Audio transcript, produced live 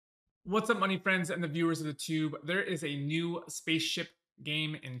What's up, money friends and the viewers of the tube? There is a new spaceship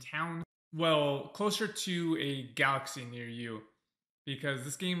game in town. Well, closer to a galaxy near you, because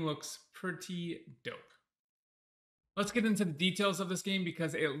this game looks pretty dope. Let's get into the details of this game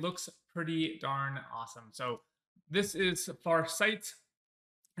because it looks pretty darn awesome. So, this is Farsite,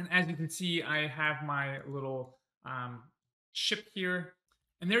 and as you can see, I have my little ship here,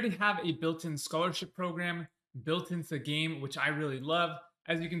 and they already have a built-in scholarship program built into the game, which I really love.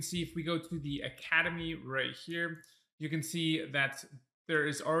 As you can see, if we go to the academy right here, you can see that there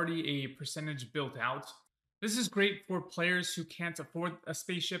is already a percentage built out. This is great for players who can't afford a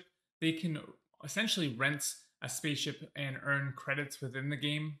spaceship. They can essentially rent a spaceship and earn credits within the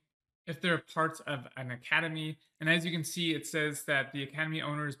game if they're part of an academy. And as you can see, it says that the academy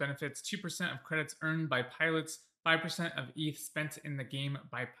owners benefits 2% of credits earned by pilots, 5% of ETH spent in the game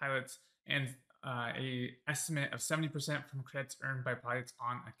by pilots, and a estimate of 70% from credits earned by pilots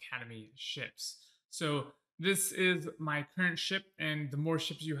on academy ships. So this is my current ship, and the more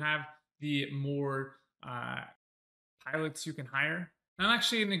ships you have, the more pilots you can hire. And I'm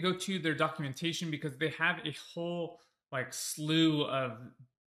actually going to go to their documentation because they have a whole slew of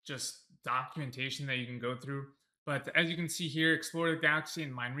just documentation that you can go through. But as you can see here, explore the galaxy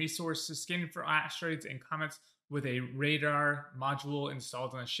and mine resources, scanning for asteroids and comets with a radar module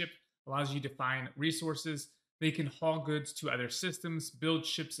installed on a ship allows you to find resources. They can haul goods to other systems, build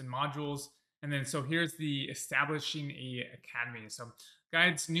ships and modules. And then so here's the establishing a academy. So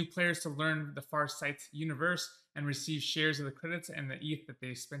guides new players to learn the Farsite universe and receive shares of the credits and the ETH that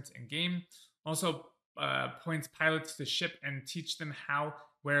they spent in game. Also points pilots to ship and teach them how,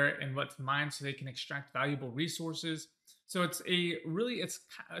 where, and what to mine so they can extract valuable resources. So it's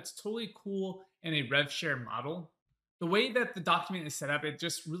totally cool in a rev share model. The way that the document is set up, it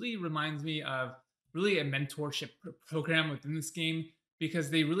just really reminds me of really a mentorship program within this game,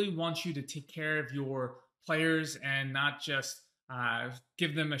 because they really want you to take care of your players and not just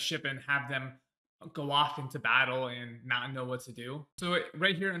give them a ship and have them go off into battle and not know what to do. So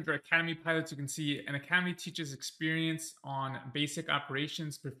right here under Academy Pilots, you can see an academy teaches experience on basic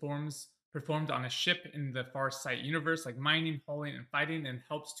operations performed on a ship in the Farsite universe, like mining, hauling, and fighting, and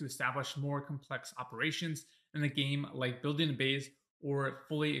helps to establish more complex operations in the game, like building a base or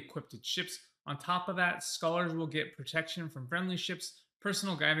fully equipped ships. On top of that, scholars will get protection from friendly ships,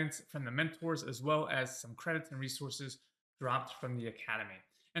 personal guidance from the mentors, as well as some credits and resources dropped from the academy.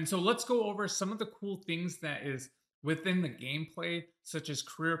 And so let's go over some of the cool things that is within the gameplay, such as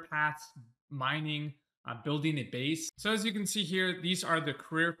career paths, mining, building a base. So as you can see here, these are the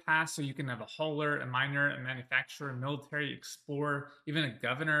career paths. So you can have a hauler, a miner, a manufacturer, a military, explorer, even a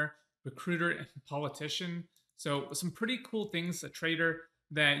governor, recruiter, and politician. So some pretty cool things, a trader,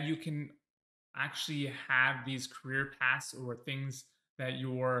 that you can actually have these career paths or things that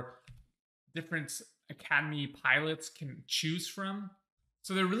your different academy pilots can choose from.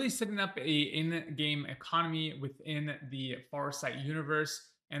 So they're really setting up a in-game economy within the Farsite universe,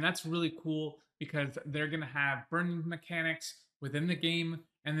 and that's really cool because they're going to have burning mechanics within the game,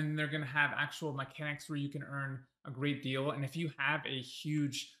 and then they're going to have actual mechanics where you can earn a great deal. And if you have a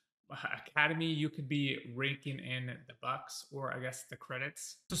huge academy, you could be raking in the bucks, or I guess the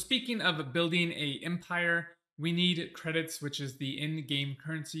credits. So speaking of building a empire, we need credits, which is the in-game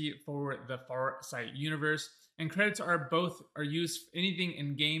currency for the Farsite universe. And credits are used for anything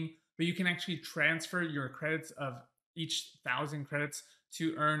in game, but you can actually transfer your credits of each 1,000 credits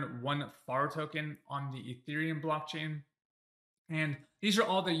to earn 1 FAR token on the Ethereum blockchain. And these are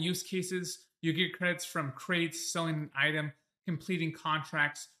all the use cases. You get credits from crates, selling an item, completing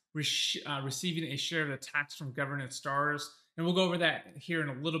contracts, receiving a share of the tax from governance stars. And we'll go over that here in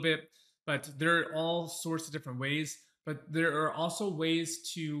a little bit, but there are all sorts of different ways. But there are also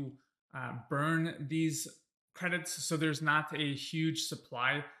ways to burn these credits, so there's not a huge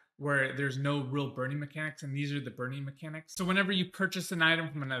supply where there's no real burning mechanics, and these are the burning mechanics. So whenever you purchase an item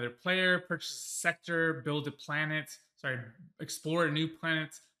from another player, purchase a sector, explore a new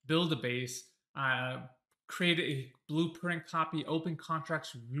planet, build a base, create a blueprint copy, open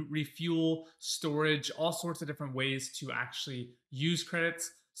contracts, refuel, storage, all sorts of different ways to actually use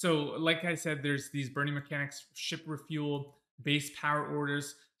credits. So like I said, there's these burning mechanics, ship refuel, base power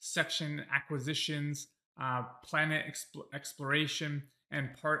orders, section acquisitions, planet exploration, and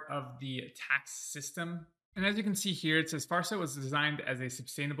part of the tax system. And as you can see here, it says Farsite was designed as a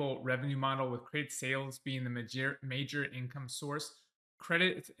sustainable revenue model, with credit sales being the major income source.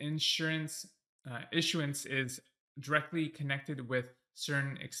 Credit insurance issuance is directly connected with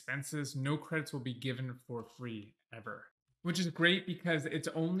certain expenses. No credits will be given for free ever, which is great because it's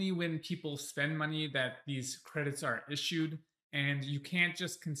only when people spend money that these credits are issued. and you can't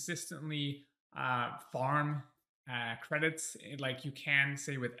just consistently farm credits like you can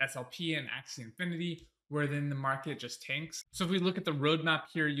say with SLP and Axie Infinity, where then the market just tanks. So if we look at the roadmap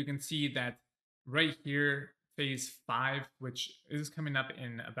here, you can see that right here, phase 5, which is coming up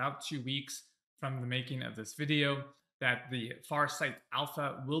in about 2 weeks from the making of this video, that the Farsite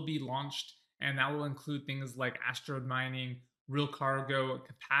Alpha will be launched, and that will include things like asteroid mining, real cargo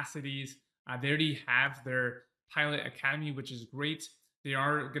capacities. They already have their pilot academy, which is great. They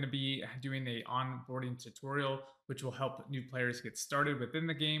are going to be doing a onboarding tutorial, which will help new players get started within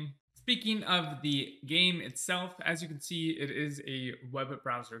the game. Speaking of the game itself, as you can see, it is a web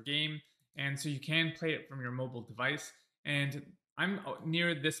browser game, and so you can play it from your mobile device. And I'm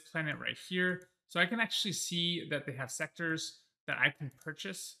near this planet right here, so I can actually see that they have sectors that I can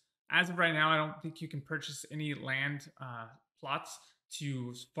purchase. As of right now, I don't think you can purchase any land plots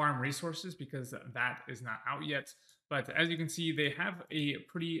to farm resources because that is not out yet. But as you can see, they have a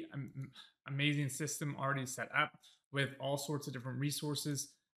pretty amazing system already set up with all sorts of different resources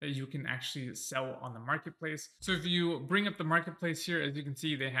that you can actually sell on the marketplace. So if you bring up the marketplace here, as you can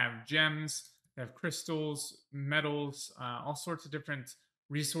see, they have gems, they have crystals, metals, all sorts of different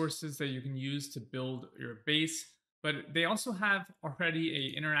resources that you can use to build your base. But they also have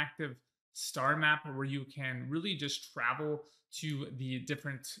already an interactive star map where you can really just travel to the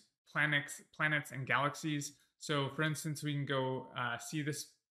different planets and galaxies. So for instance, we can go see this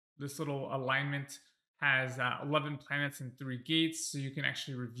little alignment has 11 planets and 3 gates, so you can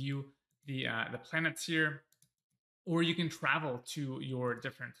actually review the planets here, or you can travel to your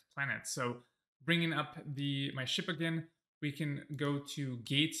different planets. So bringing up my ship again, we can go to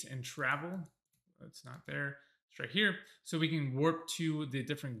gates and travel. It's not there. It's right here. So we can warp to the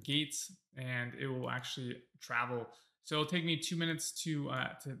different gates, and it will actually travel. So it'll take me 2 minutes to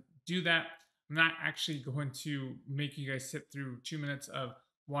do that. I'm not actually going to make you guys sit through 2 minutes of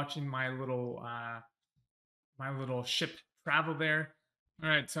watching my little ship travel there. All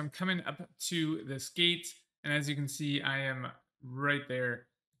right, so I'm coming up to this gate, and as you can see, I am right there,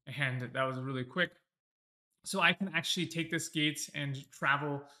 and that was really quick. So I can actually take this gate and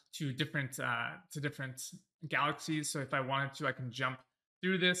travel to different galaxies. So if I wanted to, I can jump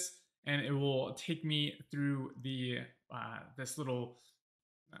through this, and it will take me through the this little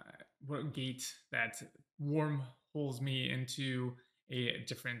gate that wormholes me into a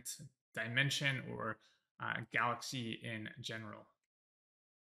different dimension or galaxy in general.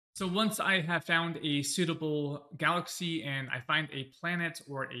 So once I have found a suitable galaxy and I find a planet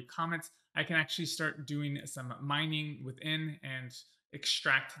or a comet, I can actually start doing some mining within and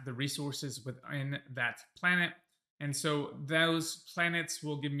extract the resources within that planet. And so those planets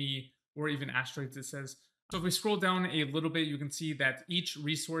will give me, or even asteroids, it says. So if we scroll down a little bit, you can see that each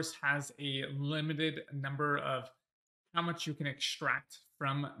resource has a limited number of how much you can extract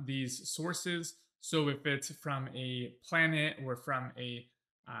from these sources. So if it's from a planet or from a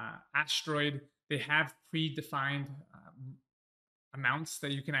asteroid, they have predefined amounts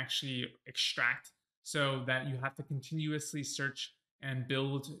that you can actually extract, so that you have to continuously search and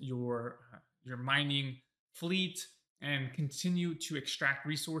build your mining fleet and continue to extract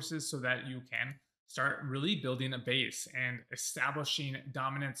resources so that you can start really building a base and establishing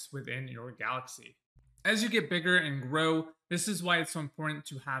dominance within your galaxy. As you get bigger and grow, this is why it's so important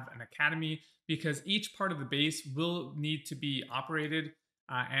to have an academy, because each part of the base will need to be operated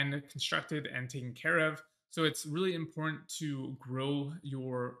and constructed and taken care of. So it's really important to grow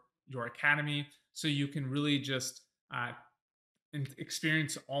your academy so you can really just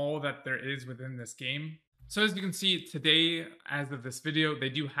experience all that there is within this game. So as you can see today, as of this video, they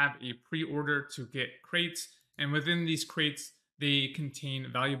do have a pre-order to get crates, and within these crates, they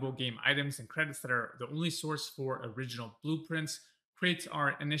contain valuable game items and credits that are the only source for original blueprints. Crates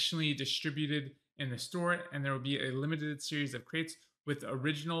are initially distributed in the store, and there will be a limited series of crates with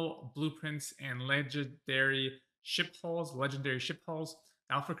original blueprints and legendary ship hulls.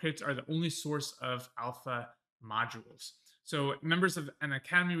 Alpha crates are the only source of alpha modules. So members of an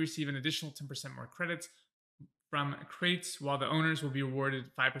academy receive an additional 10% more credits from crates, while the owners will be awarded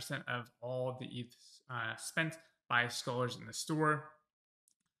 5% of all the ETH spent by scholars in the store.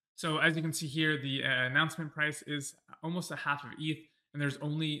 So as you can see here, the announcement price is almost a half of ETH, and there's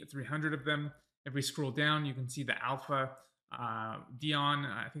only 300 of them. If we scroll down, you can see the alpha Dion,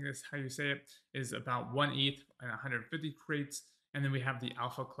 I think that's how you say it, is about 1 ETH and 150 crates. And then we have the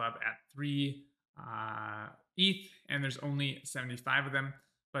Alpha Club at 3 ETH, and there's only 75 of them.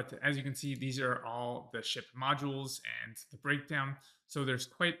 But as you can see, these are all the ship modules and the breakdown. So there's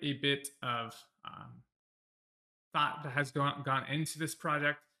quite a bit of thought that has gone into this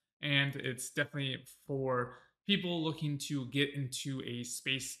project, and it's definitely for people looking to get into a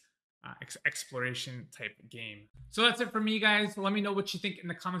space exploration type game. So that's it for me, guys. Let me know what you think in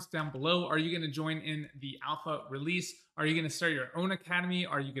the comments down below. Are you going to join in the alpha release? Are you going to start your own academy?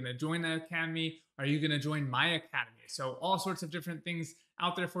 Are you going to join that academy? Are you going to join my academy? So all sorts of different things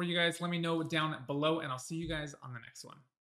out there for you guys. Let me know down below, and I'll see you guys on the next one.